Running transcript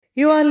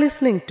You are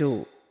listening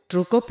to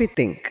True Copy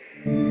Think.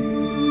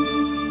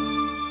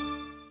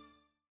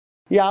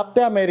 ഈ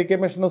Apte American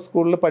mission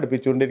സ്കൂളിൽ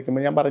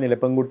പഠിപ്പിച്ചുകൊണ്ടിരിക്കുമ്പോൾ ഞാൻ പറഞ്ഞില്ലേ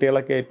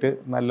പെൺകുട്ടികളൊക്കെ ആയിട്ട്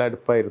നല്ല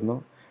അടുപ്പായിരുന്നു.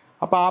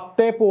 അപ്പോൾ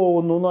ആപ്തെ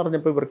പോകുന്നു എന്ന്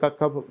പറഞ്ഞപ്പോൾ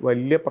ഇവർക്കൊക്കെ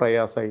വലിയ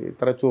പ്രയാസമായി,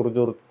 ഇത്ര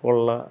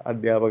ചുറുചുറുക്കുള്ള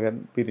അധ്യാപകൻ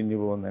പിരിഞ്ഞു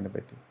പോകുന്നതിനെ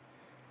പറ്റി.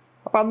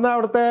 അപ്പം അന്ന്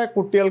അവിടുത്തെ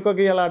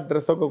കുട്ടികൾക്കൊക്കെ ഇയാൾ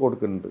അഡ്രസ്സൊക്കെ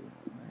കൊടുക്കുന്നുണ്ട്.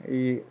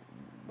 ഈ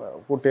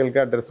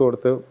കുട്ടികൾക്ക് അഡ്രസ്സ്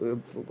കൊടുത്ത്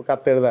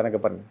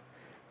കത്തെഴുതാനൊക്കെ പറഞ്ഞു.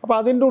 അപ്പോൾ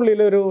അതിൻ്റെ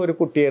ഉള്ളിലൊരു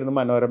കുട്ടിയായിരുന്നു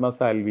മനോരമ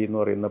സാൽവി എന്ന്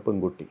പറയുന്ന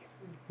പെൺകുട്ടി.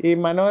 ഈ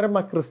മനോരമ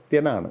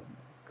ക്രിസ്ത്യൻ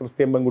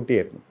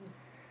പെൺകുട്ടിയായിരുന്നു.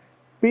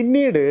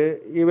 പിന്നീട്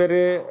ഇവർ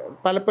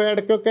പലപ്പോഴും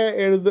ഇടയ്ക്കൊക്കെ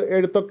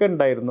എഴുത്തൊക്കെ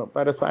ഉണ്ടായിരുന്നു,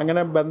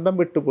 അങ്ങനെ ബന്ധം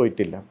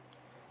വിട്ടുപോയിട്ടില്ല.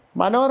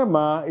 മനോരമ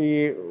ഈ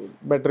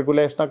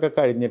മെട്രിക്കുലേഷനൊക്കെ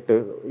കഴിഞ്ഞിട്ട്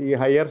ഈ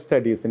ഹയർ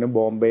സ്റ്റഡീസിന്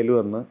ബോംബെയിൽ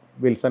വന്ന്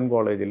വിൽസൺ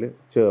കോളേജിൽ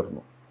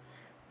ചേർന്നു.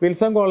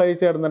 വിൽസൺ കോളേജിൽ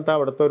ചേർന്നിട്ട്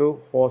അവിടുത്തെ ഒരു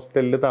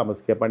ഹോസ്റ്റലിൽ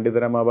താമസിക്കുക, പണ്ഡിത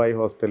രമാബായി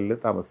ഹോസ്റ്റലിൽ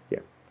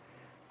താമസിക്കുക.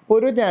 അപ്പോൾ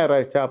ഒരു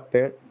ഞായറാഴ്ച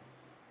ആപ്തെ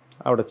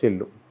അവിടെ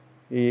ചെല്ലും,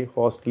 ഈ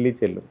ഹോസ്റ്റലിൽ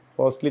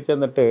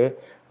ചെന്നിട്ട്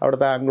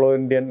അവിടുത്തെ ആംഗ്ലോ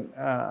ഇന്ത്യൻ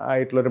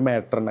ആയിട്ടുള്ളൊരു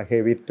മാട്രണ്,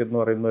 ഹെവിറ്റ് എന്ന്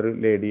പറയുന്ന ഒരു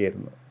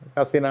ലേഡിയായിരുന്നു.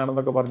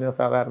 കസിനാണെന്നൊക്കെ പറഞ്ഞ്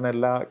സാധാരണ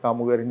എല്ലാ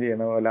കാമുകരും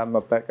ചെയ്യണ പോലെ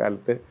അന്നത്തെ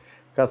കാലത്ത്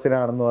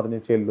കസിനാണെന്ന് പറഞ്ഞ്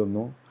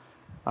ചെല്ലുന്നു.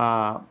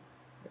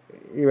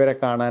 ഇവരെ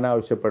കാണാൻ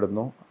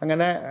ആവശ്യപ്പെടുന്നു.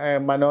 അങ്ങനെ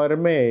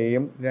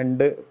മനോരമയെയും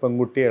രണ്ട്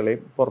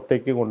പെൺകുട്ടികളെയും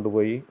പുറത്തേക്ക്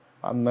കൊണ്ടുപോയി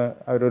അന്ന്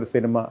അവരൊരു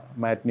സിനിമ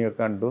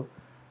മാറ്റിനിയൊക്കെ കണ്ടു,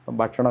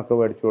 ഭക്ഷണമൊക്കെ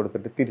മേടിച്ചു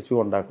കൊടുത്തിട്ട് തിരിച്ചു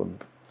കൊണ്ടാക്കുന്നു.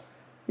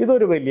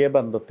 ഇതൊരു വലിയ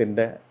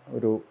ബന്ധത്തിൻ്റെ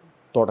ഒരു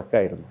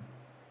തുടക്കമായിരുന്നു.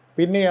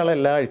 പിന്നെ ഇയാൾ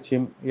എല്ലാ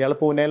ആഴ്ചയും, ഇയാൾ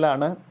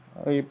പൂനെയിലാണ്,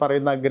 ഈ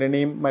പറയുന്ന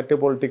അഗ്രണിയും മറ്റ്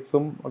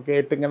പൊളിറ്റിക്സും ഒക്കെ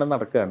ആയിട്ട് ഇങ്ങനെ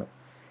നടക്കുകയാണ്.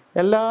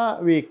 എല്ലാ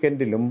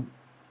വീക്കെൻഡിലും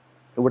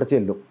ഇവിടെ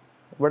ചെല്ലും.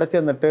 ഇവിടെ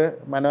ചെന്നിട്ട്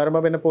മനോരമ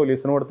പിന്നെ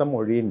പോലീസിന് കൊടുത്ത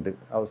മൊഴിയുണ്ട്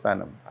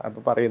അവസാനം.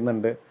 അപ്പോൾ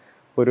പറയുന്നുണ്ട്,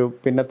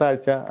 പിന്നത്തെ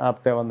ആഴ്ച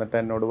ആപ്തെ വന്നിട്ട്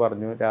എന്നോട്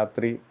പറഞ്ഞു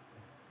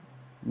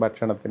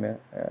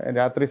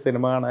രാത്രി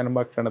സിനിമ കാണാനും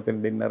ഭക്ഷണത്തിന്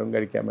ഡിന്നറും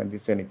കഴിക്കാൻ വേണ്ടി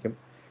ക്ഷണിക്കും.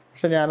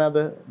 പക്ഷെ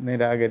ഞാനത്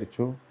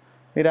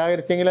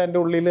നിരാകരിച്ചെങ്കിൽ എൻ്റെ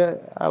ഉള്ളിൽ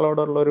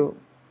ആളോടുള്ളൊരു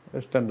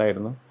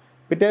ഇഷ്ടമുണ്ടായിരുന്നു.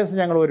 പിറ്റേ ദിവസം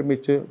ഞങ്ങൾ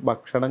ഒരുമിച്ച്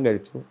ഭക്ഷണം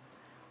കഴിച്ചു.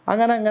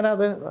 അങ്ങനെ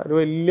അത് ഒരു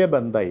വലിയ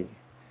ബന്ധമായി.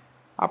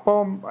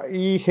 അപ്പം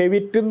ഈ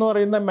ഹെവിറ്റ് എന്ന്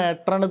പറയുന്ന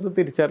മാറ്ററാണ് ഇത്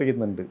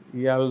തിരിച്ചറിയുന്നുണ്ട്.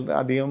 ഇയാൾ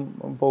അധികം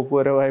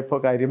പോക്കുവരവായപ്പോൾ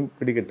കാര്യം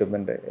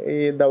പിടികിട്ടുന്നുണ്ട്. ഈ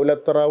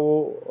ദൗലത്ത് റാവു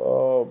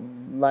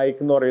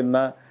നായിക് എന്ന് പറയുന്ന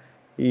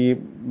ഈ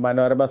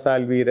മനോരമ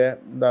സാൽവിയുടെ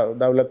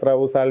ദൗലത്ത്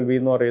റാവു സാൽവി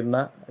എന്ന് പറയുന്ന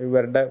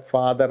ഇവരുടെ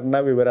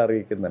ഫാദറിനെ വിവരം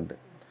അറിയിക്കുന്നുണ്ട്.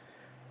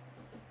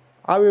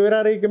 ആ വിവരം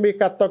അറിയിക്കുമ്പോൾ ഈ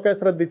കത്തൊക്കെ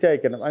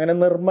ശ്രദ്ധിച്ചയക്കണം. അങ്ങനെ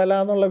നിർമ്മല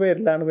എന്നുള്ള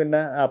പേരിലാണ്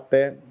പിന്നെ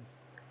ആപ്തെ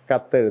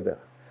കത്തെഴുതുക.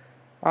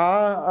 ആ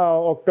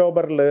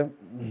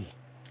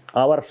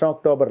വർഷം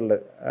ഒക്ടോബറിൽ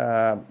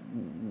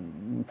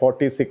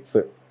 46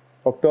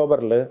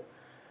 ഒക്ടോബറിൽ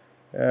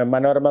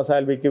മനോരമ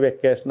സാൽവിക്ക്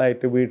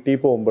വെക്കേഷനായിട്ട് വീട്ടിൽ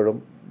പോകുമ്പോഴും,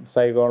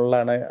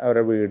 സൈഗോണിലാണ്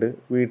അവരുടെ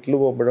വീട്ടിൽ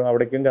പോകുമ്പോഴും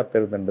അവിടേക്കും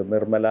കത്തെഴുതുന്നുണ്ട്.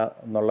 നിർമ്മല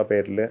എന്നുള്ള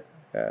പേരിൽ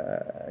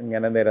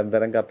ഇങ്ങനെ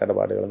നിരന്തരം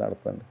കത്തിടപാടുകൾ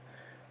നടത്തുന്നുണ്ട്.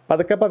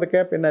 പതുക്കെ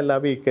പിന്നെ എല്ലാ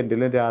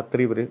വീക്കെൻഡിലും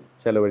രാത്രി ഇവർ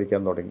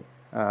ചെലവഴിക്കാൻ തുടങ്ങി.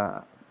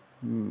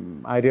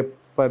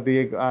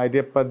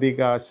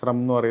 ആര്യപ്പതികാശ്രം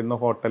എന്ന് പറയുന്ന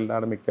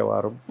ഹോട്ടലിലാണ്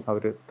മിക്കവാറും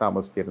അവർ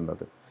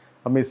താമസിച്ചിരുന്നത്.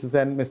 മിസ്സസ്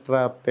ആൻഡ് മിസ്റ്റർ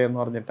ആപ്തെ എന്ന്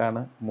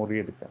പറഞ്ഞിട്ടാണ്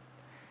മുറിയെടുക്കുക.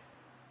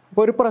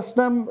 അപ്പോൾ ഒരു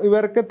പ്രശ്നം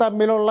ഇവർക്ക്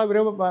തമ്മിലുള്ള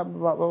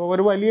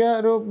ഒരു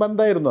വലിയൊരു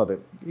ബന്ധമായിരുന്നു അത്.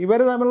 ഇവർ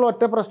തമ്മിലുള്ള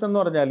ഒറ്റ പ്രശ്നം എന്ന്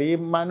പറഞ്ഞാൽ, ഈ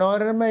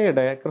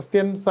മനോരമയുടെ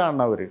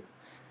ക്രിസ്ത്യൻസാണ്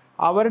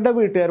അവരുടെ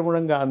വീട്ടുകാർ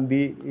മുഴുവൻ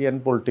ഗാന്ധിയൻ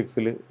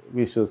പൊളിറ്റിക്സിൽ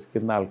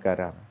വിശ്വസിക്കുന്ന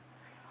ആൾക്കാരാണ്.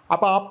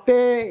 അപ്പോൾ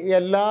ആപ്തെ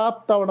എല്ലാ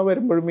തവണ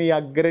വരുമ്പോഴും ഈ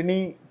അഗ്രണി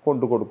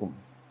കൊണ്ടു കൊടുക്കും.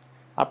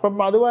 അപ്പം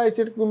അത്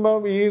വായിച്ചിരിക്കുമ്പോൾ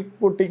ഈ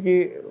കുട്ടിക്ക്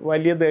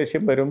വലിയ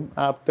ദേഷ്യം വരും,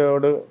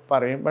 ആപ്തയോട്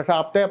പറയും. പക്ഷെ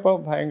ആപ്തെ അപ്പോൾ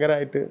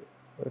ഭയങ്കരമായിട്ട്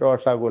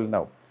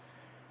രോഷാകുലനാവും.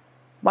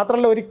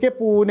 മാത്രമല്ല, ഒരിക്കൽ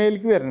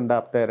പൂനെയിലേക്ക് വരുന്നുണ്ട്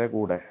ആപ്തയുടെ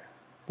കൂടെ.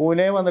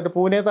 പൂനെ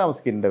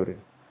താമസിക്കുന്നുണ്ട് അവർ.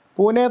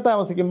 പൂനെ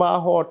താമസിക്കുമ്പോൾ ആ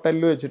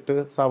ഹോട്ടലിൽ വെച്ചിട്ട്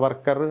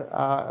സവർക്കർ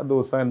ആ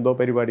ദിവസം എന്തോ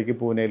പരിപാടിക്ക്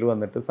പൂനെയിൽ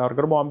വന്നിട്ട്,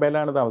 സവർക്കർ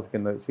ബോംബെയിലാണ്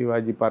താമസിക്കുന്നത്,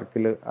 ശിവാജി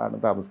പാർക്കിൽ ആണ്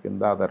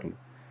താമസിക്കുന്നത്, ദാദറിൽ.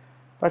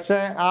 പക്ഷേ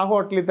ആ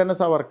ഹോട്ടലിൽ തന്നെ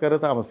സവർക്കർ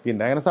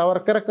താമസിക്കുന്നുണ്ട്. അങ്ങനെ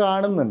സവർക്കറെ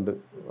കാണുന്നുണ്ട്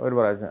ഒരു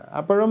പ്രാവശ്യം.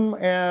 അപ്പോഴും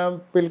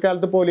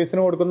പിൽക്കാലത്ത്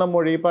പോലീസിന് കൊടുക്കുന്ന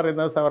മൊഴി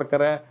പറയുന്നത്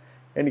സവർക്കറെ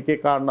എനിക്ക്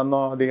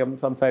കാണണമെന്നോ അധികം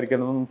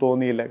സംസാരിക്കണമെന്നൊന്നും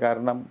തോന്നിയില്ല.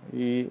 കാരണം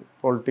ഈ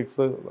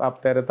പൊളിറ്റിക്സ്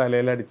ആപ്തേരെ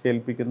തലയിൽ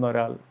അടിച്ചേൽപ്പിക്കുന്ന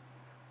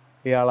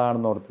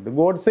ഇയാളാണെന്ന് ഓർത്തിട്ട്.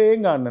 ഗോഡ്സെയും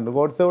കാണുന്നുണ്ട്.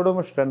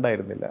 ഗോഡ്സെയോടും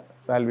ഇഷ്ടമുണ്ടായിരുന്നില്ല,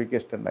 സാൽവിക്ക്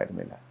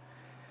ഇഷ്ടമുണ്ടായിരുന്നില്ല.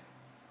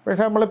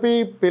 പക്ഷെ നമ്മളിപ്പോൾ ഈ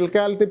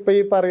പിൽക്കാലത്ത് ഇപ്പോൾ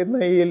ഈ പറയുന്ന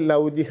ഈ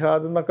ലവ്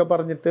ജിഹാദ് എന്നൊക്കെ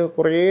പറഞ്ഞിട്ട്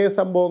കുറേ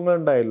സംഭവങ്ങൾ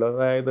ഉണ്ടായല്ലോ.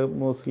 അതായത്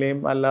മുസ്ലിം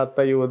അല്ലാത്ത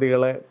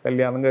യുവതികളെ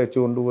കല്യാണം കഴിച്ചു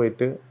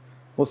കൊണ്ടുപോയിട്ട്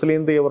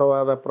മുസ്ലിം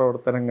തീവ്രവാദ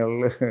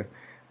പ്രവർത്തനങ്ങളിൽ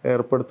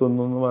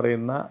ഏർപ്പെടുത്തുന്നു എന്ന്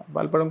പറയുന്ന,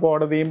 പലപ്പോഴും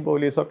കോടതിയും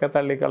പോലീസൊക്കെ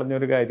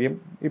തള്ളിക്കളഞ്ഞൊരു കാര്യം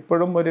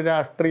ഇപ്പോഴും ഒരു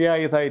രാഷ്ട്രീയ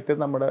ആയുധമായിട്ട്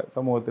നമ്മുടെ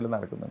സമൂഹത്തിൽ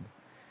നടക്കുന്നുണ്ട്.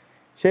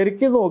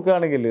 ശരിക്കും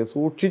നോക്കുകയാണെങ്കിൽ,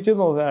 സൂക്ഷിച്ച്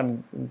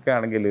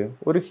നോക്കുകയാണെങ്കിൽ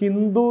ഒരു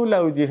ഹിന്ദു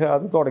ലവ്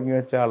ജിഹാദ് തുടങ്ങി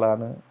വെച്ച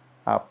ആളാണ്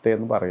ആപ്തെ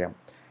എന്ന് പറയാം.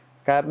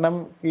 കാരണം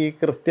ഈ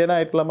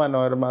ക്രിസ്ത്യനായിട്ടുള്ള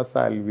മനോരമ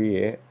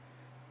സാൽവിയെ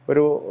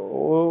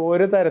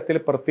ഒരു തരത്തിൽ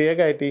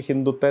പ്രത്യേകമായിട്ട് ഈ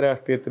ഹിന്ദുത്വ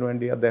രാഷ്ട്രീയത്തിന്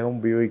വേണ്ടി അദ്ദേഹം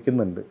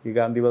ഉപയോഗിക്കുന്നുണ്ട്. ഈ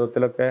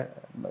ഗാന്ധിവധത്തിലൊക്കെ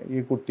ഈ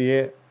കുട്ടിയെ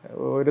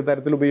ഒരു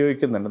തരത്തിൽ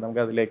ഉപയോഗിക്കുന്നുണ്ട്.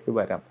 നമുക്കതിലേക്ക്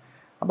വരാം.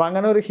 അപ്പം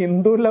അങ്ങനെ ഒരു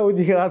ഹിന്ദുത്വ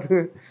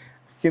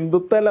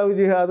ലവ്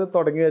ജിഹാദ്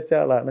തുടങ്ങി വെച്ച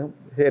ആളാണ്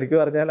ശരിക്കും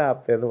പറഞ്ഞാൽ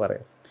ആപ്തെ എന്ന്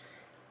പറയാം.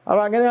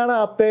 അപ്പോൾ അങ്ങനെയാണ്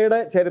ആപ്തയുടെ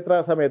ചരിത്ര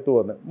സമയത്ത്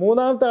പോകുന്നത്.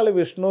 മൂന്നാമത്തെ ആൾ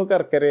വിഷ്ണു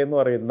കർക്കരെ എന്ന്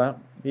പറയുന്ന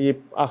ഈ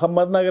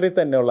അഹമ്മദ് നഗറിൽ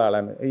തന്നെയുള്ള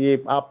ആളാണ്. ഈ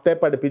ആപ്തയെ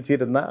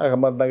പഠിപ്പിച്ചിരുന്ന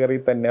അഹമ്മദ്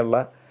നഗറിൽ തന്നെയുള്ള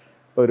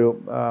ഒരു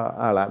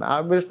ആളാണ്. ആ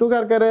വിഷ്ണു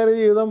കർക്കരയുടെ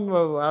ജീവിതം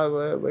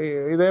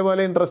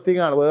ഇതേപോലെ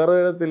ഇൻട്രസ്റ്റിംഗ് ആണ്, വേറെ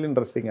വിധത്തിൽ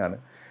ഇൻട്രസ്റ്റിംഗ് ആണ്.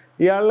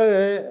 ഇയാൾ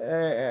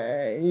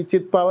ഈ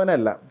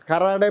ചിത്പവനല്ല,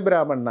 കറാടെ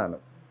ബ്രാഹ്മണനാണ്.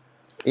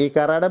 ഈ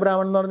കറാടെ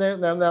ബ്രാഹ്മണൻ എന്ന് പറഞ്ഞാൽ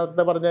ഞാൻ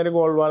നേരത്തെ പറഞ്ഞ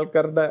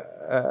ഗോൾവാൾക്കറുടെ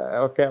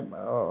ഒക്കെ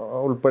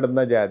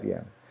ഉൾപ്പെടുന്ന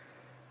ജാതിയാണ്.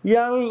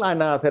 ഇയാൾ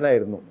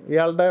അനാഥനായിരുന്നു.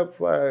 ഇയാളുടെ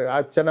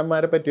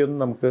അച്ഛനന്മാരെ പറ്റിയൊന്നും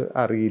നമുക്ക്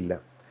അറിയില്ല.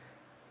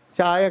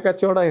 ചായ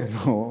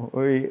കച്ചവടമായിരുന്നു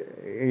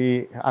ഈ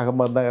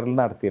അഹമ്മദ് നഗറിൽ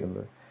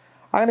നടത്തിയിരുന്നത്.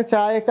 അങ്ങനെ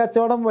ചായ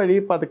കച്ചവടം വഴി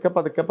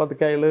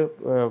പതുക്കെ അയാൾ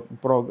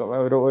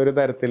ഒരു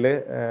തരത്തിൽ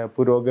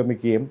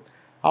പുരോഗമിക്കുകയും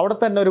അവിടെ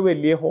തന്നെ ഒരു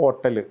വലിയ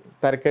ഹോട്ടൽ,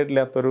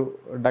 തരക്കേടില്ലാത്തൊരു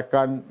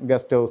ഡക്കാൻ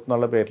ഗസ്റ്റ് ഹൗസ്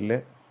എന്നുള്ള പേരിൽ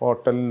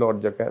ഹോട്ടൽ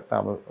ലോഡ്ജൊക്കെ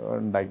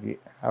ഉണ്ടാക്കി.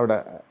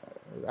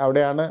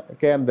 അവിടെയാണ്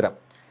കേന്ദ്രം.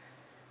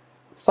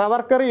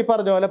 സവർക്കർ ഈ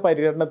പറഞ്ഞ പോലെ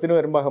പര്യടനത്തിന്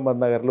വരുമ്പോൾ അഹമ്മദ്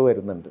നഗറിൽ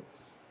വരുന്നുണ്ട്.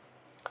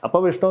 അപ്പോൾ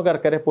വിഷ്ണു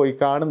കർക്കരെ പോയി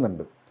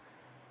കാണുന്നുണ്ട്.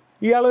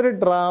 ഇയാളൊരു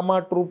ഡ്രാമ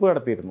ട്രൂപ്പ്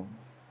നടത്തിയിരുന്നു,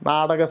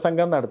 നാടക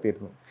സംഘം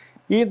നടത്തിയിരുന്നു.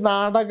 ഈ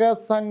നാടക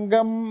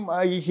സംഘം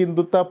ഈ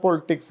ഹിന്ദുത്വ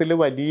പൊളിറ്റിക്സിൽ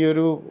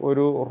വലിയൊരു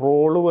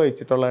റോള്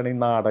വഹിച്ചിട്ടുള്ളതാണ് ഈ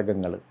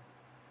നാടകങ്ങൾ.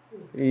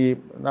 ഈ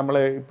നമ്മൾ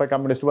ഇപ്പോൾ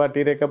കമ്മ്യൂണിസ്റ്റ്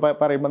പാർട്ടിയിലൊക്കെ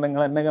പറയുമ്പോൾ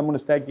നിങ്ങൾ എന്നെ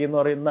കമ്മ്യൂണിസ്റ്റാക്കി എന്ന്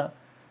പറയുന്ന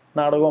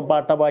നാടകവും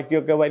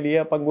പാട്ടബാക്കിയൊക്കെ വലിയ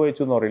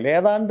പങ്കുവഹിച്ചു എന്ന് പറയില്ല.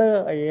 ഏതാണ്ട്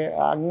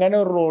അങ്ങനെ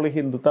ഒരു റോള്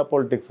ഹിന്ദുത്വ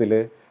പൊളിറ്റിക്സിൽ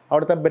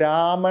അവിടുത്തെ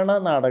ബ്രാഹ്മണ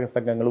നാടക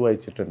സംഘങ്ങൾ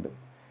വഹിച്ചിട്ടുണ്ട്.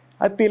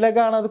 അത്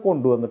തിലകാണ് അത്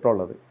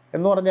കൊണ്ടുവന്നിട്ടുള്ളത്.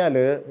 എന്ന് പറഞ്ഞാൽ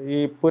ഈ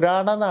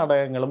പുരാണ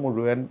നാടകങ്ങൾ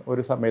മുഴുവൻ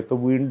ഒരു സമയത്ത്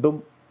വീണ്ടും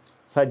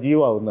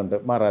സജീവമാവുന്നുണ്ട്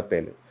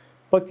മറാത്തയിൽ.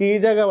 ഇപ്പോൾ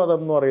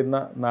കീചകവധം എന്ന് പറയുന്ന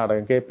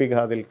നാടകം KP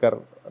ഖാദിൽക്കർ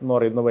എന്ന്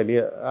പറയുന്ന വലിയ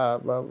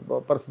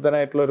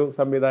പ്രസിദ്ധനായിട്ടുള്ളൊരു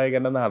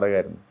സംവിധായകൻ്റെ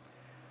നാടകമായിരുന്നു.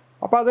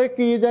 അപ്പോൾ അത്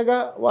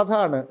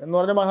കീചകവധമാണ് എന്ന്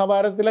പറഞ്ഞാൽ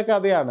മഹാഭാരതത്തിലെ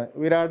കഥയാണ്.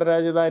 വിരാട്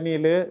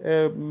രാജധാനിയിൽ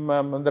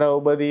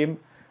ദ്രൗപദിയും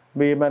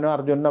ഭീമനും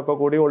അർജുനനൊക്കെ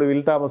കൂടി ഒളിവിൽ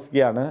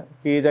താമസിക്കുകയാണ്.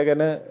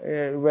 കീചകന്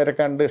ഇവരെ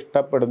കണ്ട്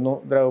ഇഷ്ടപ്പെടുന്നു,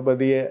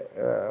 ദ്രൗപദിയെ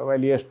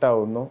വലിയ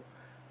ഇഷ്ടമാവുന്നു.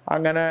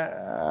 അങ്ങനെ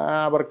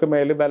അവർക്ക്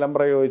മേൽ ബലം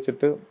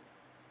പ്രയോഗിച്ചിട്ട്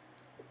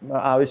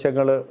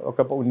ആവശ്യങ്ങൾ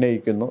ഒക്കെ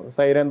ഉന്നയിക്കുന്നു.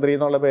 സൈരന്ധ്രി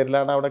എന്നുള്ള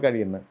പേരിലാണ് അവിടെ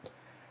കഴിയുന്നത്.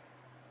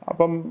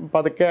 അപ്പം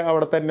പതുക്കെ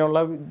അവിടെ തന്നെയുള്ള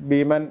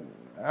ഭീമൻ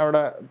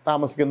അവിടെ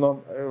താമസിക്കുന്നു,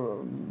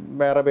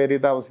 വേറെ പേരിൽ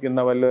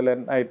താമസിക്കുന്ന വല്ലുവലൻ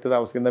ആയിട്ട്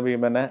താമസിക്കുന്ന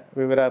ഭീമനെ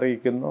വിവരം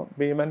അറിയിക്കുന്നു.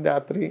 ഭീമൻ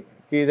രാത്രി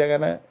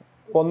കീചകനെ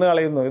കൊന്നു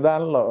കളയുന്നു.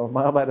 ഇതാണല്ലോ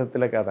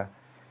മഹാഭാരതത്തിലെ കഥ.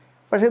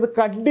 പക്ഷെ ഇത്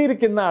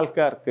കണ്ടിരിക്കുന്ന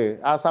ആൾക്കാർക്ക്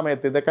ആ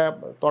സമയത്ത്, ഇതൊക്കെ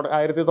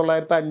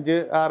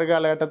 1905-6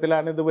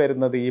 കാലഘട്ടത്തിലാണ് ഇത്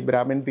വരുന്നത്, ഈ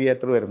ബ്രാഹ്മിൻ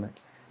തിയേറ്റർ വരുന്നത്.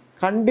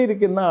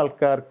 കണ്ടിരിക്കുന്ന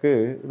ആൾക്കാർക്ക്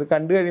ഇത്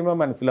കണ്ടു കഴിയുമ്പോൾ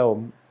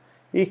മനസ്സിലാവും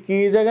ഈ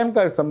കീചകൻ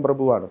കഴ്സൺ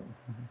പ്രഭുവാണ്.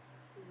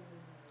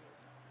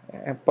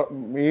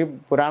 ഈ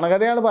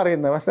പുരാണകഥയാണ്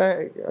പറയുന്നത്, പക്ഷെ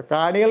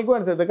കാണികൾക്ക്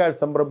മനസ്സിലായി ഇത്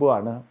കഴ്സൺ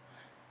പ്രഭുവാണ്.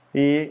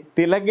 ഈ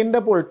തിലകിൻ്റെ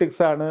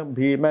പൊളിറ്റിക്സാണ്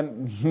ഭീമൻ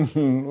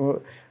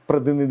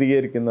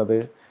പ്രതിനിധീകരിക്കുന്നത്.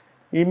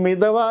 ഈ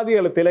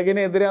മിതവാദികൾ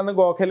തിലകിനെതിരാന്ന്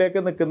ഗോഖലേക്ക്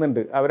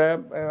നിൽക്കുന്നുണ്ട്, അവരെ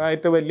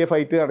ആയിട്ട് വലിയ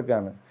ഫൈറ്റ്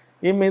നടക്കുകയാണ്.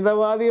 ഈ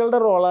മിതവാദികളുടെ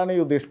റോളാണ്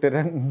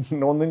യുധിഷ്ഠിരൻ,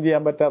 ഒന്നും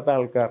ചെയ്യാൻ പറ്റാത്ത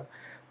ആൾക്കാർ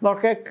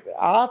എന്നൊക്കെ.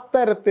 ആ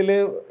തരത്തിൽ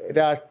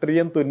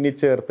രാഷ്ട്രീയം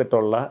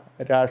തുന്നിച്ചേർത്തിട്ടുള്ള,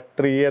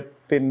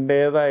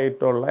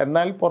 രാഷ്ട്രീയത്തിൻ്റേതായിട്ടുള്ള,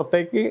 എന്നാൽ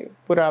പുറത്തേക്ക്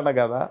പുരാണ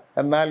കഥ,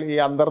 എന്നാൽ ഈ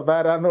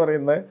അന്തർധാര എന്ന്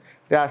പറയുന്നത്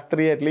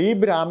രാഷ്ട്രീയത്തിൽ ഈ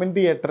ബ്രാഹ്മിൻ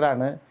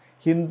തിയേറ്ററാണ്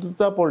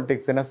ഹിന്ദുത്വ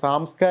പൊളിറ്റിക്സിനെ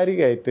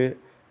സാംസ്കാരികമായിട്ട്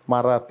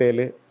മറാത്തയിൽ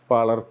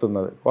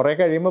വളർത്തുന്നത്. കുറേ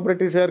കഴിയുമ്പോൾ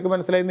ബ്രിട്ടീഷുകാർക്ക്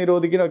മനസ്സിലായി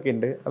നിരോധിക്കണമൊക്കെ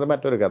ഉണ്ട്, അത്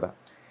മറ്റൊരു കഥ.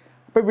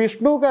 അപ്പോൾ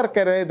വിഷ്ണു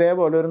കർക്കര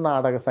ഇതേപോലെ ഒരു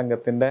നാടക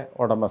സംഘത്തിൻ്റെ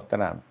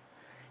ഉടമസ്ഥനാണ്.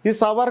 ഈ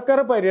സവർക്കർ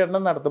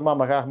പര്യടനം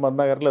നടത്തുമ്പോൾ അഹമ്മദ്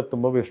നഗറിൽ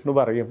എത്തുമ്പോൾ വിഷ്ണു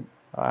പറയും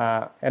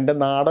എൻ്റെ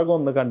നാടകം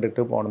ഒന്ന്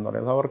കണ്ടിട്ട് പോകണമെന്ന്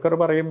പറയും. സവർക്കർ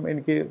പറയും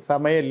എനിക്ക്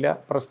സമയമില്ല,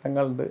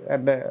 പ്രശ്നങ്ങളുണ്ട്,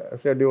 എൻ്റെ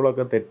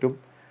ഷെഡ്യൂളൊക്കെ തെറ്റും,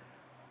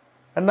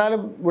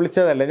 എന്നാലും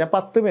വിളിച്ചതല്ലേ, ഞാൻ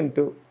 10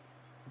 മിനിറ്റ്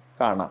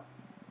കാണാം,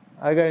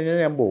 അത് കഴിഞ്ഞ്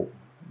ഞാൻ പോവും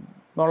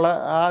എന്നുള്ള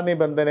ആ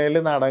നിബന്ധനയിൽ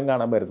നാടകം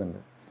കാണാൻ വരുന്നുണ്ട്.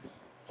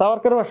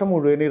 സവർക്കർ വർഷം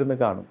മുഴുവൻ ഇരുന്ന്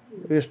കാണും,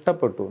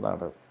 ഇഷ്ടപ്പെട്ടു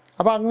നാടകം.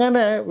 അപ്പം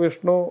അങ്ങനെ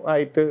വിഷ്ണു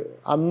ആയിട്ട്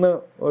അന്ന്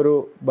ഒരു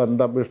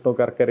ബന്ധം വിഷ്ണു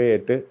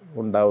കർക്കരയായിട്ട്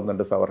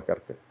ഉണ്ടാവുന്നുണ്ട്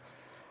സവർക്കർക്ക്.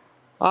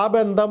 ആ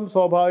ബന്ധം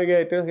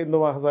സ്വാഭാവികമായിട്ട് ഹിന്ദു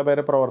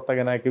മഹാസഭയുടെ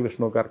പ്രവർത്തകനാക്കി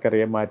വിഷ്ണു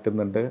കർക്കരയെ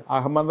മാറ്റുന്നുണ്ട്.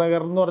 അഹമ്മദ്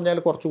നഗർ എന്ന് പറഞ്ഞാൽ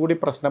കുറച്ചുകൂടി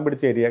പ്രശ്നം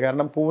പിടിച്ച ഏരിയ,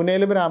 കാരണം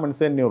പൂനെയിൽ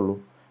ബ്രാഹ്മിൻസ് തന്നെയുള്ളൂ.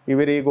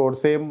 ഇവർ ഈ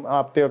ഗോഡ്സെയും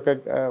ആപ്റ്റയൊക്കെ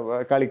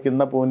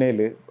കളിക്കുന്ന പൂനെയിൽ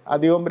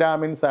അധികവും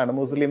ബ്രാഹ്മിൻസാണ്,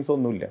 മുസ്ലിംസ്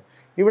ഒന്നുമില്ല.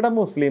 ഇവിടെ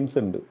മുസ്ലിംസ്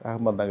ഉണ്ട്,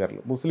 അഹമ്മദ്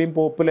നഗറിൽ മുസ്ലിം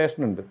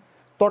പോപ്പുലേഷൻ ഉണ്ട്.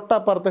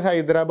 തൊട്ടപ്പുറത്ത്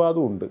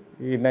ഹൈദരാബാദും ഉണ്ട്,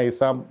 ഈ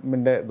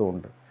നൈസാമിൻ്റെ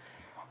ഇതുമുണ്ട്.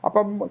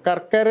 അപ്പം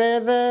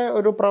കർക്കരയുടെ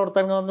ഒരു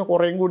പ്രവർത്തനം എന്ന് പറഞ്ഞാൽ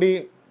കുറേയും കൂടി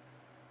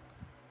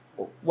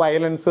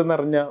വയലൻസ്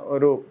നിറഞ്ഞ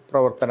ഒരു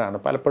പ്രവർത്തനമാണ്.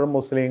 പലപ്പോഴും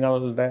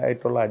മുസ്ലിങ്ങളുടെ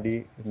ആയിട്ടുള്ള അടി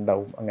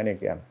ഉണ്ടാവും,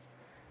 അങ്ങനെയൊക്കെയാണ്.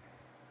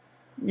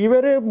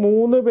 ഇവർ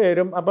 3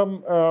 പേരും അപ്പം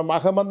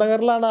അഹമ്മദ്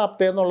നഗറിലാണ്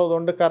ആപ്തെ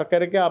എന്നുള്ളതുകൊണ്ട്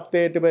കർക്കരയ്ക്ക്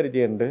ആപ്തയായിട്ട്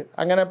പരിചയമുണ്ട്.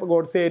 അങ്ങനെ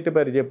ഗോഡ്സെയായിട്ട്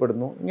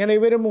പരിചയപ്പെടുന്നു. ഇങ്ങനെ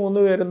ഇവർ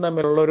 3 പേരും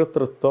തമ്മിലുള്ള ഒരു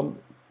തൃത്വം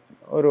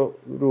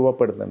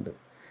രൂപപ്പെടുന്നുണ്ട്.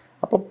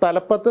 അപ്പം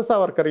തലപ്പത്ത്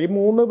സവർക്കർ, ഈ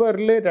 3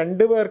 പേരിൽ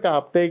 2 പേർക്ക്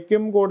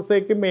ആപ്തയ്ക്കും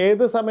ഗോഡ്സെയ്ക്കും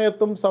ഏത്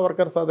സമയത്തും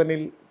സവർക്കർ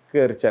സദനിൽ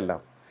കയറി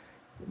ചെല്ലാം.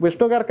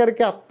 വിഷ്ണു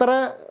കർക്കരയ്ക്ക് അത്ര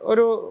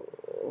ഒരു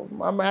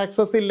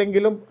ആക്സസ്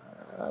ഇല്ലെങ്കിലും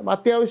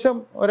അത്യാവശ്യം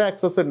ഒരു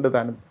ആക്സസ് ഉണ്ട്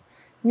താനും.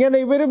 ഇങ്ങനെ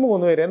ഇവർ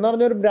 3 പേര് എന്ന്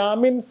പറഞ്ഞ ഒരു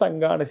ബ്രാഹ്മിൻ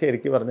സംഘമാണ്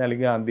ശരിക്കും പറഞ്ഞാൽ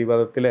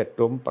ഗാന്ധിവധത്തിലെ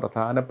ഏറ്റവും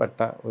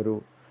പ്രധാനപ്പെട്ട ഒരു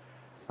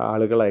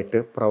ആളുകളായിട്ട്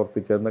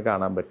പ്രവർത്തിച്ചതെന്ന്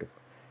കാണാൻ പറ്റും.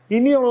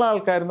 ഇനിയുള്ള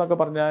ആൾക്കാരെന്നൊക്കെ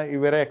പറഞ്ഞാൽ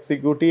ഇവരെ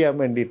എക്സിക്യൂട്ട് ചെയ്യാൻ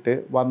വേണ്ടിയിട്ട്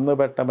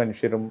വന്നുപെട്ട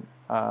മനുഷ്യരും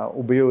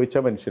ഉപയോഗിച്ച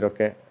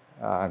മനുഷ്യരൊക്കെ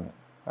ആണ്.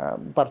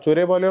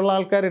 പർച്ചൂരെ പോലെയുള്ള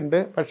ആൾക്കാരുണ്ട്,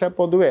 പക്ഷേ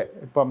പൊതുവെ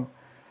ഇപ്പം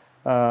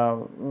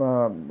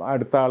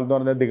അടുത്ത ആളെന്ന്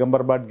പറഞ്ഞാൽ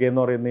ദിഗംബർ ബാഡ്ഗെ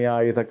എന്ന് പറയുന്ന ഈ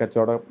ആയുധ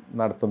കച്ചവടം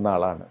നടത്തുന്ന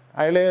ആളാണ്.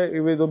 അയാൾ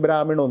ഇത്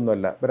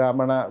ബ്രാഹ്മണൊന്നുമല്ല,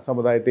 ബ്രാഹ്മണ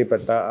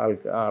സമുദായത്തിൽപ്പെട്ട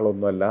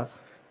ആളൊന്നുമല്ല.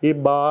 ഈ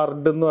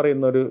ബാർഡ് എന്ന്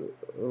പറയുന്നൊരു,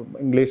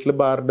 ഇംഗ്ലീഷിൽ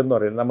ബാർഡ് എന്ന്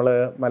പറയും, നമ്മൾ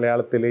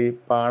മലയാളത്തിൽ ഈ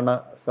പാണ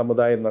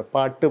സമുദായം എന്ന്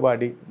പാട്ട്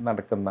പാടി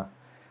നടക്കുന്ന,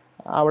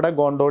 അവിടെ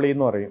ഗോണ്ടോളി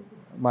എന്ന് പറയും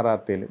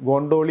മറാത്തിയിൽ.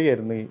 ഗോണ്ടോളി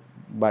ആയിരുന്നു ഈ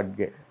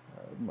ബാഡ്ഗെ.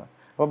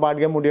 അപ്പോൾ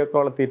ബാഡ്ഗെ മുടിയൊക്കെ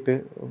വളർത്തിയിട്ട്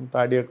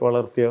താടിയൊക്കെ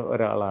വളർത്തിയ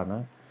ഒരാളാണ്.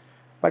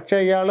 പക്ഷേ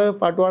ഇയാൾ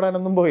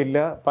പാട്ടുപാടാനൊന്നും പോയില്ല.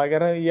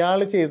 പകരം ഇയാൾ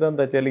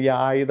ചെയ്തതെന്താ വെച്ചാൽ ഈ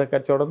ആയുധ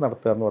കച്ചവടം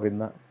നടത്തുക എന്ന്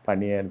പറയുന്ന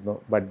പണിയായിരുന്നു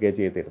ബാഡ്ഗെ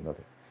ചെയ്തിരുന്നത്.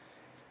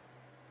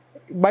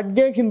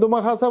 ബാഡ്ഗെ ഹിന്ദു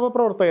മഹാസഭ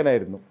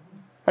പ്രവർത്തകനായിരുന്നു.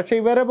 പക്ഷെ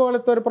ഇവരെ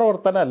പോലത്തെ ഒരു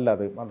പ്രവർത്തനമല്ല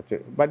അത്. മറിച്ച്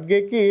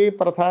ബാഡ്ഗെക്ക്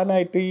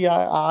പ്രധാനമായിട്ട് ഈ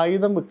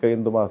ആയുധം വിൽക്കുക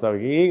ഹിന്ദു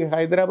മഹാസഭയ്ക്ക്. ഈ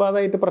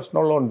ഹൈദരാബാദായിട്ട്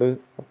പ്രശ്നമുള്ളതുകൊണ്ട്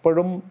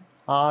എപ്പോഴും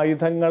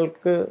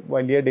ആയുധങ്ങൾക്ക്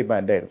വലിയ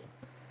ഡിമാൻഡായിരുന്നു.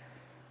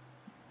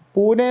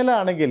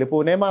 പൂനെയിലാണെങ്കിൽ,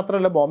 പൂനെ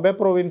മാത്രമല്ല ബോംബെ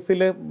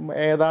പ്രൊവിൻസിൽ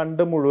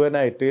ഏതാണ്ട്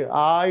മുഴുവനായിട്ട്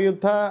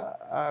ആയുധ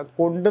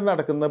കൊണ്ട്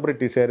നടക്കുന്ന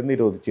ബ്രിട്ടീഷുകാർ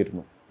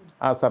നിരോധിച്ചിരുന്നു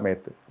ആ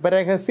സമയത്ത്. അപ്പം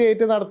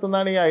രഹസ്യമായിട്ട്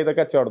നടത്തുന്നതാണ് ഈ ആയുധ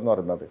കച്ചവടം എന്ന്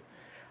പറയുന്നത്.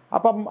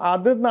 അപ്പം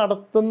അത്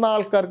നടത്തുന്ന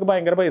ആൾക്കാർക്ക്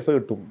ഭയങ്കര പൈസ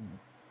കിട്ടും.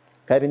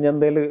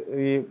 കരിഞ്ചന്തയിൽ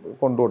ഈ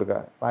കൊണ്ടു കൊടുക്കുക.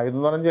 ആയുധം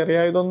എന്ന് പറഞ്ഞാൽ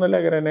ചെറിയ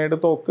ആയുധമൊന്നുമില്ല, ഗ്രനേഡ്,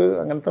 തോക്ക്,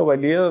 അങ്ങനത്തെ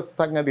വലിയ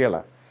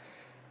സംഗതികളാണ്.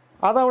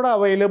 അതവിടെ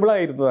അവൈലബിൾ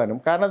ആയിരുന്നു താനും.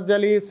 കാരണം എന്താ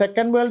വെച്ചാൽ ഈ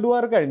സെക്കൻഡ് വേൾഡ്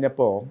വാർ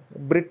കഴിഞ്ഞപ്പോൾ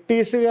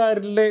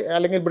ബ്രിട്ടീഷുകാരിൽ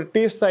അല്ലെങ്കിൽ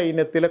ബ്രിട്ടീഷ്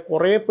സൈന്യത്തിലെ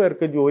കുറേ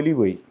പേർക്ക് ജോലി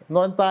പോയി എന്ന്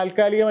പറഞ്ഞാൽ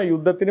താൽക്കാലികമായി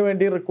യുദ്ധത്തിന്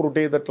വേണ്ടി റിക്രൂട്ട്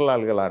ചെയ്തിട്ടുള്ള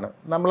ആളുകളാണ്.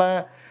 നമ്മളെ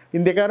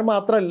ഇന്ത്യക്കാർ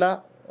മാത്രമല്ല,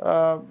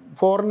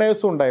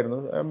 ഫോറിനേഴ്സും ഉണ്ടായിരുന്നു,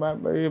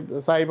 ഈ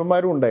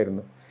സായിപ്പന്മാരും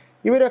ഉണ്ടായിരുന്നു.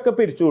 ഇവരൊക്കെ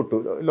പിരിച്ചു വിട്ടു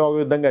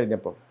ലോകയുദ്ധം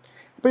കഴിഞ്ഞപ്പോൾ.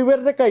 അപ്പോൾ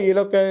ഇവരുടെ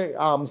കയ്യിലൊക്കെ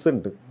ആംസ്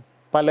ഉണ്ട്.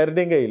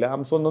 പലരുടെയും കയ്യിൽ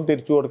ആംസ് ഒന്നും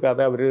തിരിച്ചു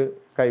കൊടുക്കാതെ അവർ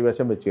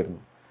കൈവശം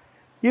വെച്ചിരുന്നു.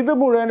 ഇത്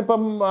മുഴുവൻ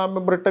ഇപ്പം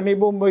ബ്രിട്ടനിൽ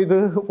പോകുമ്പോൾ ഇത്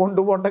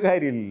കൊണ്ടുപോകേണ്ട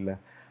കാര്യമില്ല.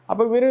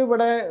 അപ്പോൾ ഇവർ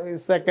ഇവിടെ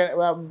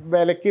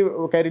വിലയ്ക്ക്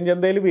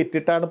കരിഞ്ചന്തയിൽ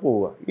വിറ്റിട്ടാണ്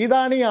പോവുക.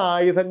 ഇതാണ് ഈ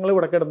ആയുധങ്ങൾ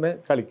ഇവിടെ കിടന്ന്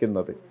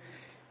കളിക്കുന്നത്.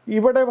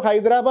 ഇവിടെ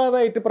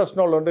ഹൈദരാബാദായിട്ട്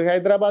പ്രശ്നമുള്ളതുകൊണ്ട്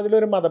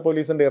ഹൈദരാബാദിലൊരു മത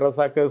പോലീസ് ഉണ്ട്,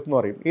 റസാക്കേഴ്സ് എന്ന്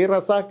പറയും. ഈ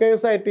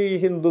റസാക്കേഴ്സായിട്ട് ഈ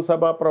ഹിന്ദു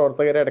സഭ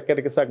പ്രവർത്തകർ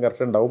ഇടയ്ക്കിടയ്ക്ക്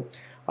സംഘർഷം ഉണ്ടാവും.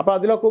 അപ്പോൾ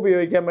അതിലൊക്കെ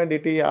ഉപയോഗിക്കാൻ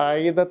വേണ്ടിയിട്ട് ഈ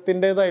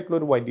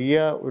ആയുധത്തിൻ്റേതായിട്ടുള്ളൊരു വലിയ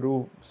ഒരു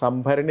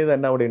സംഭരണി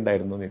തന്നെ അവിടെ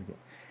ഉണ്ടായിരുന്നു എന്നിരിക്കും.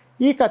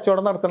 ഈ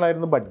കച്ചവടം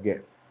നടത്തണമായിരുന്നു ബാഡ്ഗെ.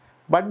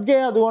 ബാഡ്ഗെ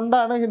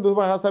അതുകൊണ്ടാണ് ഹിന്ദു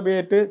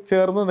മഹാസഭയായിട്ട്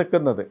ചേർന്ന്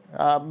നിൽക്കുന്നത്.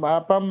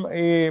 അപ്പം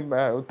ഈ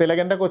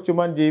തിലകൻ്റെ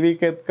കൊച്ചുമോൻ GV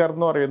കേത്കർ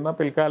എന്ന് പറയുന്ന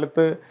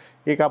പിൽക്കാലത്ത്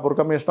ഈ കപൂർ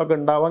കമ്മീഷനൊക്കെ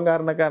ഉണ്ടാവാൻ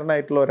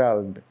കാരണക്കാരനായിട്ടുള്ള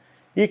ഒരാളുണ്ട്.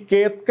 ഈ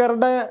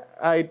കേത്കറുടെ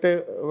ആയിട്ട്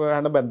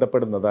ആണ്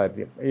ബന്ധപ്പെടുന്നത്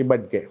ആദ്യം ഈ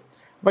ബാഡ്ഗെ.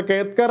 അപ്പോൾ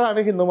കേത്കറാണ്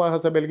ഹിന്ദു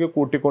മഹാസഭയിലേക്ക്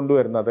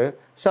കൂട്ടിക്കൊണ്ടുവരുന്നത്.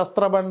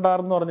 ശസ്ത്രഭണ്ഡാർ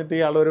എന്ന് പറഞ്ഞിട്ട്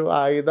ഇയാളൊരു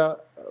ആയുധ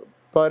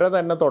പുര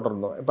തന്നെ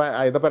തുടർന്നു. ഇപ്പം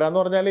ആയുധപുര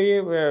എന്ന് പറഞ്ഞാൽ ഈ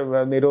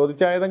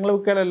നിരോധിച്ച ആയുധങ്ങൾ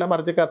വിൽക്കലല്ല,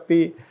 മറിച്ച്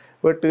കത്തി,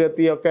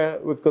 വെട്ടുകത്തിയൊക്കെ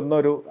വിൽക്കുന്ന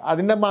ഒരു,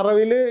 അതിൻ്റെ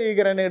മറവിൽ ഈ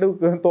ഗ്രനേഡ്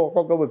വിൽക്കുകയും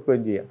തോക്കൊക്കെ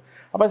വിൽക്കുകയും ചെയ്യാം.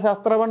 അപ്പോൾ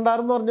ശസ്ത്രഭണ്ഡാർ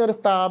എന്ന് പറഞ്ഞൊരു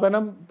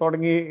സ്ഥാപനം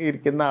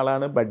തുടങ്ങിയിരിക്കുന്ന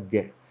ആളാണ്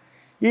ബാഡ്ഗെ.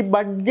 ഈ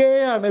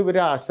ബാഡ്ഗെയാണ് ഇവർ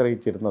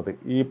ആശ്രയിച്ചിരുന്നത്.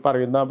 ഈ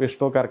പറയുന്ന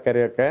വിഷ്ണു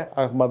കർക്കരയൊക്കെ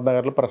അഹമ്മദ്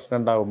നഗറിൽ പ്രശ്നം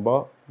ഉണ്ടാകുമ്പോൾ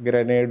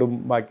ഗ്രനേഡും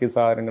ബാക്കി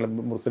സാധനങ്ങളും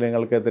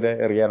മുസ്ലിങ്ങൾക്കെതിരെ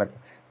എറിയാനൊക്കെ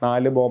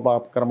 4 ബോംബ്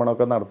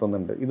ആക്രമണമൊക്കെ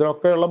നടത്തുന്നുണ്ട്.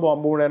 ഇതിലൊക്കെയുള്ള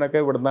ബോംബ്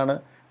മുഴുവനൊക്കെ ഇവിടുന്നാണ്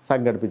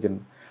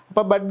സംഘടിപ്പിച്ചിരുന്നത്.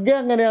 അപ്പോൾ ബാഡ്ഗെ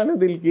അങ്ങനെയാണ്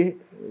ഇതിലേക്ക്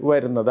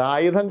വരുന്നത്.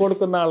 ആയുധം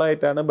കൊടുക്കുന്ന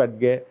ആളായിട്ടാണ്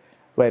ബാഡ്ഗെ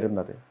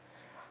വരുന്നത്.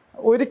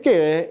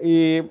 ഒരിക്കൽ ഈ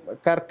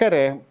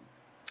കർക്കരെ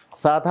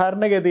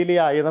സാധാരണഗതിയിൽ ഈ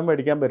ആയുധം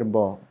മേടിക്കാൻ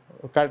വരുമ്പോൾ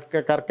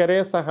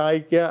കർക്കരയെ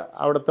സഹായിക്കുക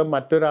അവിടുത്തെ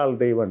മറ്റൊരാൾ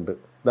ദൈവമുണ്ട്,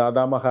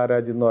 ദാദാ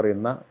മഹാരാജ് എന്ന്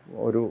പറയുന്ന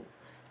ഒരു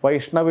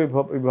വൈഷ്ണവ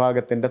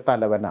വിഭാഗത്തിൻ്റെ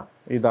തലവനാണ്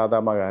ഈ ദാദാ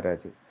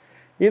മഹാരാജ്.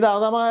 ഈ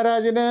ദാദാ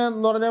മഹാരാജിന്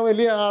എന്ന് പറഞ്ഞാൽ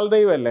വലിയ ആൾ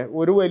ദൈവമല്ലേ.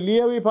 ഒരു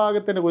വലിയ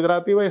വിഭാഗത്തിന്,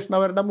 ഗുജറാത്തി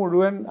വൈഷ്ണവരുടെ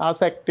മുഴുവൻ ആ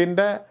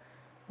സെക്റ്റിൻ്റെ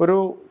ഒരു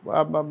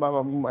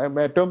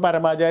ഏറ്റവും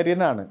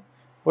പരമാചാര്യനാണ്.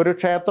 ഒരു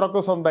ക്ഷേത്രമൊക്കെ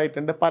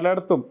സ്വന്തമായിട്ടുണ്ട്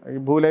പലയിടത്തും. ഈ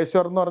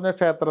ഭൂലേശ്വർ എന്ന് പറഞ്ഞ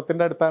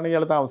ക്ഷേത്രത്തിൻ്റെ അടുത്താണ്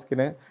ഇയാൾ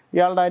താമസിക്കുന്നത്.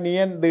 ഇയാളുടെ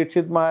അനിയൻ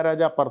ദീക്ഷിത്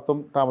മഹാരാജ് അപ്പുറത്തും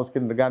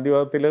താമസിക്കുന്നുണ്ട്.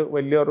 ഗാന്ധിവാദത്തിൽ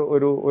വലിയൊരു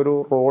ഒരു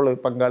റോള്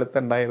പങ്കാളിത്തം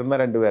ഉണ്ടായിരുന്ന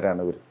 2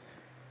 പേരാണ് ഇവർ.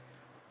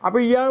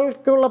 അപ്പോൾ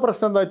ഇയാൾക്കുള്ള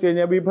പ്രശ്നം എന്താ വെച്ച്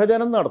കഴിഞ്ഞാൽ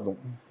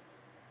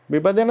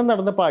വിഭജനം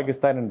നടന്ന്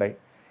പാകിസ്ഥാൻ ഉണ്ടായി.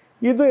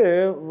 ഇത്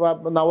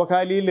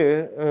നവഖാലിയിൽ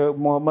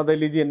മുഹമ്മദ്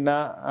അലി ജിന്ന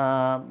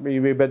ഈ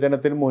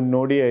വിഭജനത്തിന്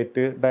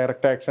മുന്നോടിയായിട്ട്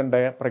ഡയറക്റ്റ് ആക്ഷൻ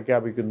ഡേ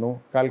പ്രഖ്യാപിക്കുന്നു.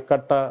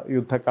 കൽക്കട്ട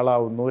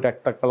യുദ്ധക്കളാവുന്നു,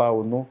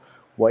 രക്തക്കളാവുന്നു,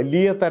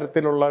 വലിയ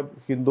തരത്തിലുള്ള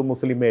ഹിന്ദു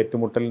മുസ്ലിം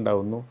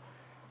ഏറ്റുമുട്ടലുണ്ടാവുന്നു.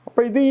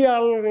 അപ്പോൾ ഇത്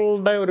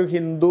ഇയാളുടെ ഒരു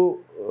ഹിന്ദു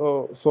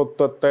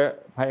സ്വത്വത്തെ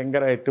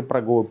ഭയങ്കരമായിട്ട്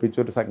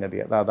പ്രകോപിപ്പിച്ചൊരു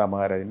സംഗതിയാണ് ദാദാ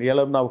മഹാരാജിന്. ഇയാൾ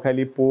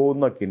നവഖാലി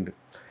പോകുന്നൊക്കെ ഉണ്ട്.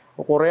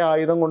 കുറേ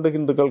ആയുധം കൊണ്ട്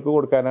ഹിന്ദുക്കൾക്ക്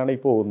കൊടുക്കാനാണ് ഈ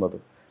പോകുന്നത്.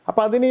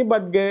 അപ്പോൾ അതിന് ഈ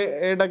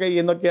ബാഡ്ഗെയുടെ കയ്യിൽ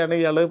നിന്നൊക്കെയാണ്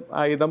ഇയാൾ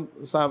ആയുധം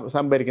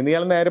സംഭരിക്കുന്നത്.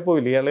 ഇയാൾ നേരെ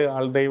പോയില്ല. ഇയാൾ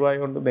ആൾ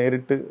ദൈവമായതുകൊണ്ട്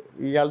നേരിട്ട്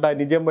ഇയാളുടെ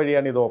അനുജം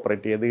വഴിയാണ് ഇത്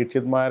ഓപ്പറേറ്റ് ചെയ്യുന്നത്.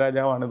 ദീക്ഷിത്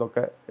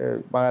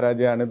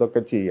മഹാരാജാണ്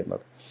ഇതൊക്കെ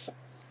ചെയ്യുന്നത്.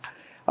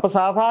 അപ്പോൾ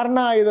സാധാരണ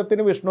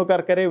ആയുധത്തിന് വിഷ്ണു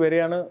കർക്കരെ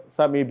ഇവരെയാണ്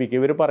സമീപിക്കുക.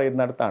 ഇവർ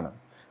പറയുന്നിടത്താണ്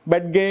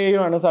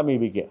ബാഡ്ഗെയുമാണ്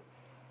സമീപിക്കുക.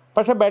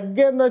 പക്ഷെ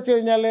ബഡ്ഗെ എന്ന് വെച്ച്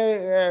കഴിഞ്ഞാൽ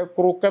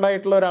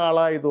ക്രൂക്കഡായിട്ടുള്ള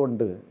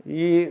ഒരാളായതുകൊണ്ട്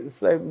ഈ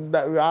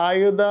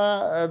ആയുധ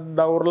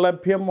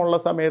ദൗർലഭ്യമുള്ള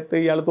സമയത്ത്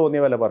ഇയാൾ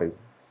തോന്നിയ വില പറയും.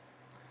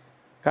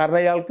 കാരണം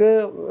ഇയാൾക്ക്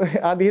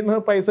അതിൽ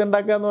നിന്ന് പൈസ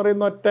ഉണ്ടാക്കുക എന്ന്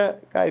പറയുന്ന ഒറ്റ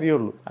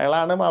കാര്യമുള്ളൂ.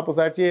 അയാളാണ്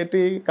മാപ്പുസാക്ഷിയായിട്ട്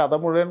ഈ കഥ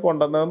മുഴുവൻ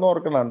കൊണ്ടുവന്നതെന്ന്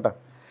ഓർക്കണം കേട്ടോ.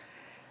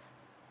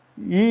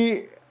 ഈ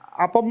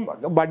അപ്പം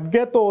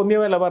ബഡ്ഗെ തോന്നിയ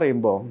വില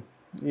പറയുമ്പോൾ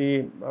ഈ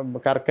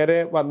കർക്കരെ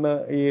വന്ന്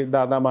ഈ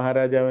ദാദാ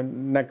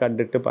മഹാരാജാവിനെ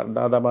കണ്ടിട്ട്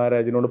ദാദാ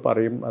മഹാരാജിനോട്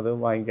പറയും അത്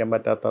വാങ്ങിക്കാൻ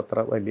പറ്റാത്ത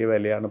അത്ര വലിയ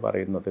വിലയാണ്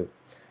പറയുന്നത്.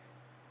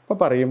 അപ്പോൾ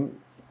പറയും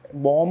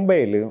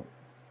ബോംബെയിൽ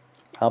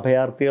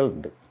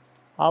അഭയാർത്ഥികളുണ്ട്,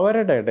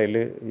 അവരുടെ ഇടയിൽ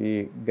ഈ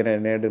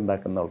ഗ്രനേഡ്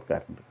ഉണ്ടാക്കുന്ന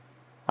ആൾക്കാരുണ്ട്,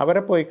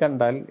 അവരെ പോയി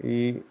കണ്ടാൽ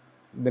ഈ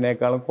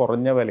ഇതിനേക്കാളും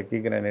കുറഞ്ഞ വിലയ്ക്ക്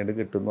ഗ്രനേഡ്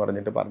കിട്ടുമെന്ന്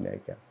പറഞ്ഞിട്ട്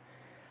പറഞ്ഞയക്കാം.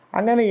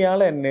 അങ്ങനെ ഇയാൾ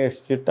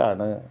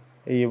അന്വേഷിച്ചിട്ടാണ്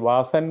ഈ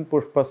വാസൻ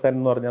പുഷ്പസൻ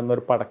എന്ന്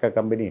പറഞ്ഞൊരു പടക്ക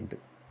കമ്പനി ഉണ്ട്.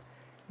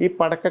 ഈ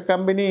പടക്ക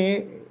കമ്പനി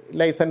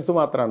ലൈസൻസ്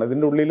മാത്രമാണ്,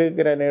 ഇതിൻ്റെ ഉള്ളിൽ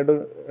ഗ്രനേഡ്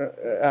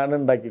ആണ്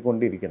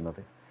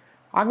ഉണ്ടാക്കിക്കൊണ്ടിരിക്കുന്നത്.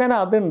 അങ്ങനെ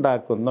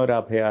അതുണ്ടാക്കുന്ന ഒരു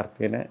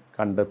അഭയാർത്ഥിനെ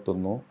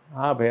കണ്ടെത്തുന്നു.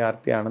 ആ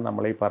അഭയാർത്ഥിയാണ്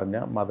നമ്മളീ പറഞ്ഞ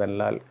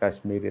മദൻലാൽ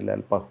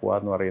കാശ്മീരിലാൽ പഹ്വ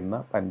എന്ന് പറയുന്ന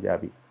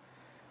പഞ്ചാബി.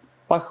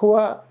 പഹ്വ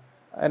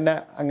എന്നെ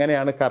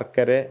അങ്ങനെയാണ്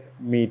കർക്കരെ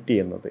മീറ്റ്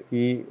ചെയ്യുന്നത്.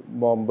 ഈ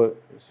ബോംബ്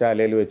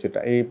ശാലയിൽ വെച്ചിട്ട്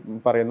ഈ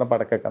പറയുന്ന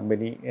പടക്ക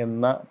കമ്പനി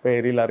എന്ന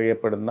പേരിൽ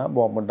അറിയപ്പെടുന്ന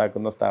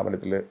ബോംബുണ്ടാക്കുന്ന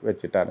സ്ഥാപനത്തിൽ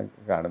വെച്ചിട്ടാണ്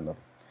കാണുന്നത്.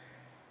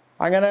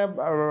 അങ്ങനെ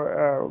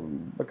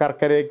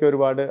കർക്കരയ്ക്ക്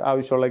ഒരുപാട്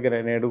ആവശ്യമുള്ള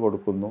ഗ്രനേഡ്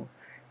കൊടുക്കുന്നു.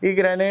 ഈ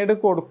ഗ്രനേഡ്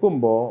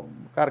കൊടുക്കുമ്പോൾ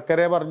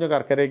കർക്കരെ പറഞ്ഞു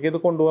കർക്കരയ്ക്ക് ഇത്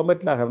കൊണ്ടുപോകാൻ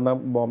പറ്റില്ല, കാരണം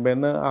ബോംബെയിൽ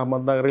നിന്ന്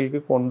അഹമ്മദ് നഗറിലേക്ക്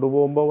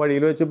കൊണ്ടുപോകുമ്പോൾ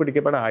വഴിയിൽ വെച്ച്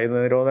പിടിക്കപ്പെടാം, ആയുധ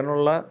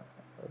നിരോധനമുള്ള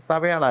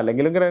സമയമാണ്,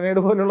 അല്ലെങ്കിലും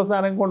ഗ്രനേഡ് പോലുള്ള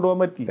സാധനം കൊണ്ടുപോകാൻ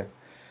പറ്റില്ല,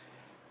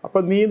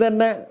 അപ്പം നീ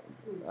തന്നെ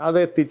അത്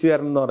എത്തിച്ചു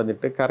തരണം എന്ന്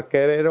പറഞ്ഞിട്ട്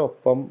കർക്കരയുടെ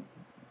ഒപ്പം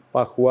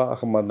പഹ്വ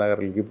അഹമ്മദ്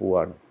നഗറിലേക്ക്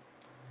പോവാണ്.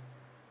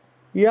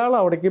 ഇയാൾ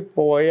അവിടേക്ക്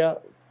പോയ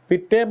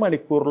പിറ്റേ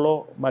മണിക്കൂറിലോ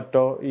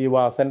മറ്റോ ഈ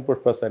വാസൻ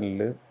പുഷ്പസനിൽ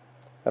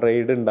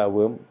റെയ്ഡ്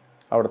ഉണ്ടാവുകയും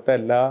അവിടുത്തെ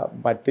എല്ലാ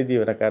മറ്റ്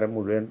ജീവനക്കാരും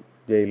മുഴുവൻ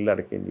ജയിലിൽ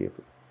അടയ്ക്കുകയും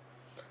ചെയ്തു.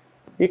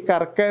 ഈ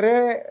കർക്കര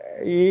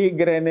ഈ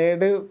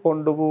ഗ്രനേഡ്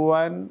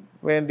കൊണ്ടുപോകാൻ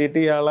വേണ്ടിയിട്ട്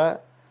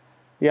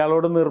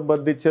ഇയാളോട്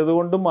നിർബന്ധിച്ചത്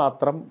കൊണ്ട്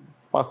മാത്രം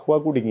പഹ്വ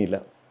കുടുങ്ങിയില്ല.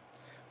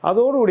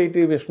 അതോടുകൂടിയിട്ട്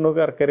ഈ വിഷ്ണു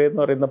കർക്കര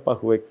എന്ന് പറയുന്ന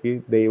പഹ്വയ്ക്ക്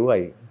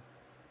ദൈവമായി,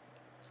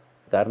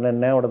 കാരണം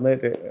എന്നെ അവിടെ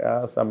നിന്ന് ആ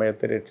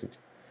സമയത്ത് രക്ഷിച്ചു.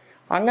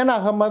 അങ്ങനെ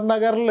അഹമ്മദ്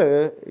നഗറിൽ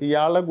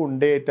ഇയാളെ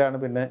ഗുണ്ടയായിട്ടാണ്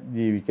പിന്നെ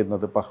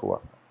ജീവിക്കുന്നത് പഹ്വ.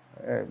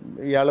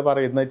 ഇയാൾ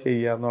പറയുന്നത്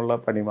ചെയ്യുക എന്നുള്ള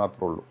പണി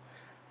മാത്രമേ ഉള്ളൂ.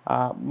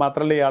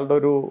 മാത്രമല്ല ഇയാളുടെ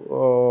ഒരു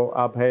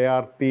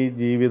അഭയാർത്ഥി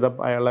ജീവിതം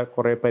അയാളെ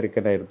കുറേ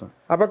പരുക്കനായിരുന്നു.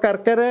 അപ്പോൾ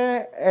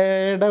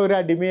കർക്കരയുടെ ഒരു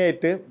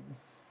അടിമയായിട്ട്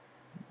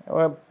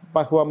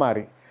പഹ്വ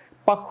മാറി.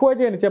 പഹ്വ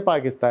ജനിച്ച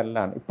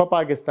പാകിസ്ഥാനിലാണ്. ഇപ്പോൾ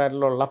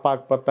പാകിസ്ഥാനിലുള്ള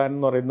പാക്പത്താൻ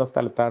എന്ന് പറയുന്ന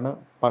സ്ഥലത്താണ്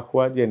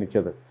പഹ്വ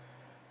ജനിച്ചത്.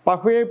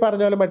 പഹ്വയെ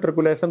പറഞ്ഞ പോലെ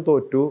മെട്രിക്കുലേഷൻ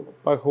തോറ്റു.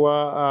 പഹ്വ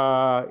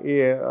ഈ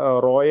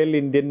റോയൽ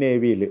ഇന്ത്യൻ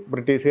നേവിയിൽ,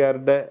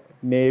 ബ്രിട്ടീഷുകാരുടെ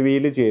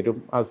നേവിയിൽ ചേരും.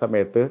 ആ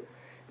സമയത്ത്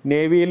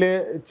നേവിയിൽ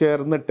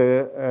ചേർന്നിട്ട്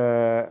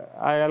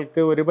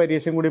അയാൾക്ക് ഒരു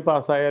പരീക്ഷയും കൂടി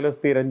പാസ്സായാലും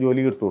സ്ഥിരം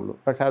ജോലി കിട്ടുള്ളൂ.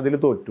 പക്ഷെ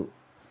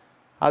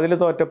അതിൽ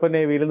തോറ്റപ്പോൾ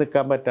നേവിയിൽ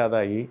നിൽക്കാൻ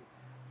പറ്റാതായി.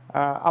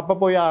 അപ്പോൾ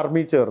പോയി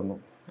ആർമി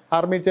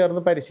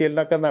ചേർന്ന്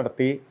പരിശീലനമൊക്കെ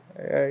നടത്തി.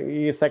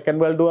 ഈ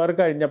സെക്കൻഡ് വേൾഡ് വാർ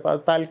കഴിഞ്ഞപ്പോൾ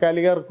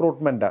താൽക്കാലിക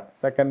റിക്രൂട്ട്മെൻറ്റാണ്,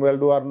 സെക്കൻഡ്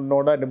വേൾഡ്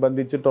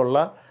വാറിനോടനുബന്ധിച്ചിട്ടുള്ള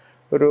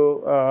ഒരു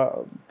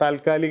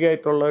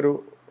താൽക്കാലികമായിട്ടുള്ള ഒരു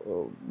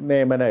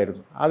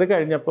നിയമനമായിരുന്നു. അത്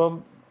കഴിഞ്ഞപ്പം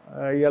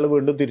ഇയാൾ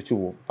വീണ്ടും തിരിച്ചു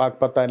പോകും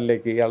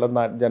പാക്പത്താനിലേക്ക്,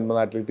 ഇയാളുടെ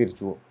ജന്മനാട്ടിൽ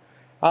തിരിച്ചു പോകും.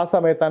 ആ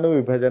സമയത്താണ്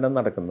വിഭജനം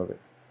നടക്കുന്നത്.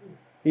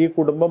 ഈ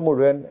കുടുംബം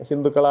മുഴുവൻ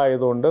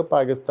ഹിന്ദുക്കളായതുകൊണ്ട്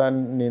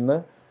പാകിസ്ഥാനിൽ നിന്ന്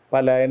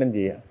പലായനം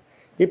ചെയ്യുക.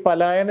 ഈ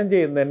പലായനം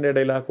ചെയ്യുന്നതിൻ്റെ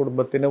ഇടയിൽ ആ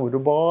കുടുംബത്തിന്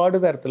ഒരുപാട്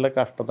തരത്തിലുള്ള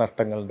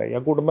കഷ്ടനഷ്ടങ്ങളുണ്ടായി. ആ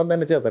കുടുംബം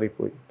തന്നെ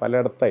ചെതറിപ്പോയി,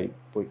 പലയിടത്തായി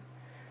പോയി.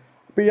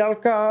 അപ്പോൾ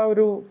ഇയാൾക്ക് ആ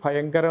ഒരു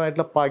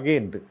ഭയങ്കരമായിട്ടുള്ള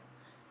പകയുണ്ട്.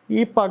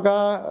 ഈ പക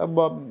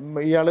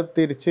ഇയാൾ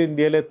തിരിച്ച്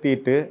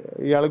ഇന്ത്യയിലെത്തിയിട്ട്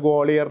ഇയാൾ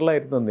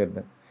ഗ്വാളിയറിലായിരുന്നു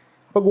നിന്നിരുന്നത്.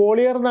 അപ്പോൾ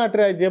ഗ്വാളിയർ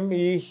നാട്ടുരാജ്യം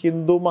ഈ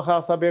ഹിന്ദു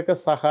മഹാസഭയൊക്കെ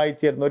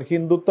സഹായിച്ചിരുന്ന ഒരു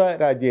ഹിന്ദുത്വ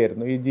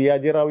രാജ്യമായിരുന്നു. ഈ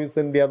ജിയാജി റാവു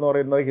സിന്ധ്യ എന്ന്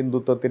പറയുന്നത്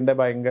ഹിന്ദുത്വത്തിൻ്റെ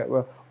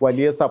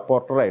വലിയ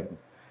സപ്പോർട്ടറായിരുന്നു.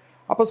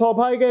 അപ്പോൾ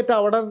സ്വാഭാവികമായിട്ട്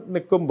അവിടെ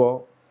നിൽക്കുമ്പോൾ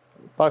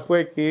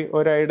പഹ്വയ്ക്ക്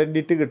ഒരു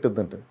ഐഡൻറ്റിറ്റി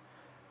കിട്ടുന്നുണ്ട്.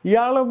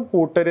 ഇയാളും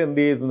കൂട്ടർ എന്ത്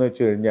ചെയ്തെന്ന്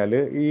വെച്ച് കഴിഞ്ഞാൽ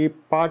ഈ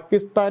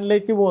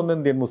പാകിസ്ഥാനിലേക്ക് പോകുന്ന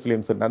ഇന്ത്യൻ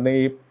മുസ്ലിംസ് ഉണ്ട്. അന്ന്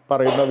ഈ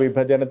പറയുന്ന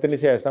വിഭജനത്തിന്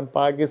ശേഷം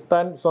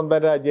പാകിസ്ഥാൻ സ്വന്തം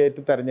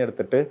രാജ്യമായിട്ട്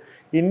തിരഞ്ഞെടുത്തിട്ട്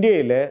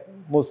ഇന്ത്യയിലെ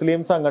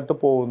മുസ്ലിംസ് അങ്ങോട്ട്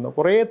പോകുന്ന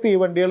കുറേ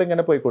തീവണ്ടികൾ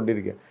ഇങ്ങനെ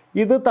പോയിക്കൊണ്ടിരിക്കുക.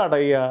 ഇത്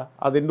തടയുക,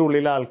 അതിൻ്റെ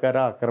ഉള്ളിൽ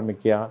ആൾക്കാരെ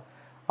ആക്രമിക്കുക,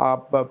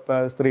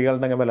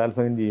 സ്ത്രീകളുടെ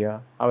ബലാത്സംഗം ചെയ്യുക,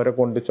 അവരെ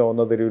കൊണ്ട്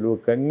ചുവന്ന തെരുവിൽ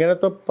വെക്കുക,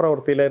 ഇങ്ങനത്തെ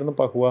പ്രവൃത്തിയിലായിരുന്നു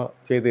പഹ്വ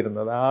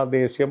ചെയ്തിരുന്നത്. ആ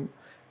ദേഷ്യം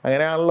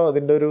അങ്ങനെയാണല്ലോ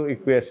അതിൻ്റെ ഒരു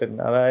ഇക്വേഷൻ.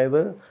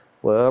 അതായത്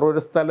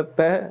വേറൊരു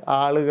സ്ഥലത്തെ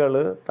ആളുകൾ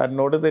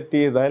തന്നോട് തെറ്റ്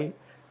ചെയ്താൽ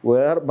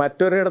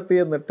മറ്റൊരിടത്ത്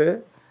ചെന്നിട്ട്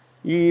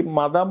ഈ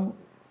മതം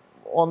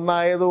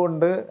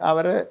ഒന്നായതുകൊണ്ട്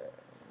അവരെ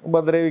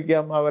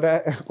ഉപദ്രവിക്കാം, അവരെ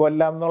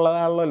കൊല്ലാം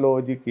എന്നുള്ളതാണല്ലോ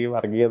ലോജിക്ക്. ഈ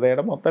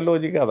വർഗീയതയുടെ മൊത്തം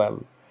ലോജിക്ക്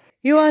അതാണല്ലോ.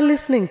 You are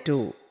listening to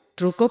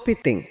True Copy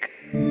Think.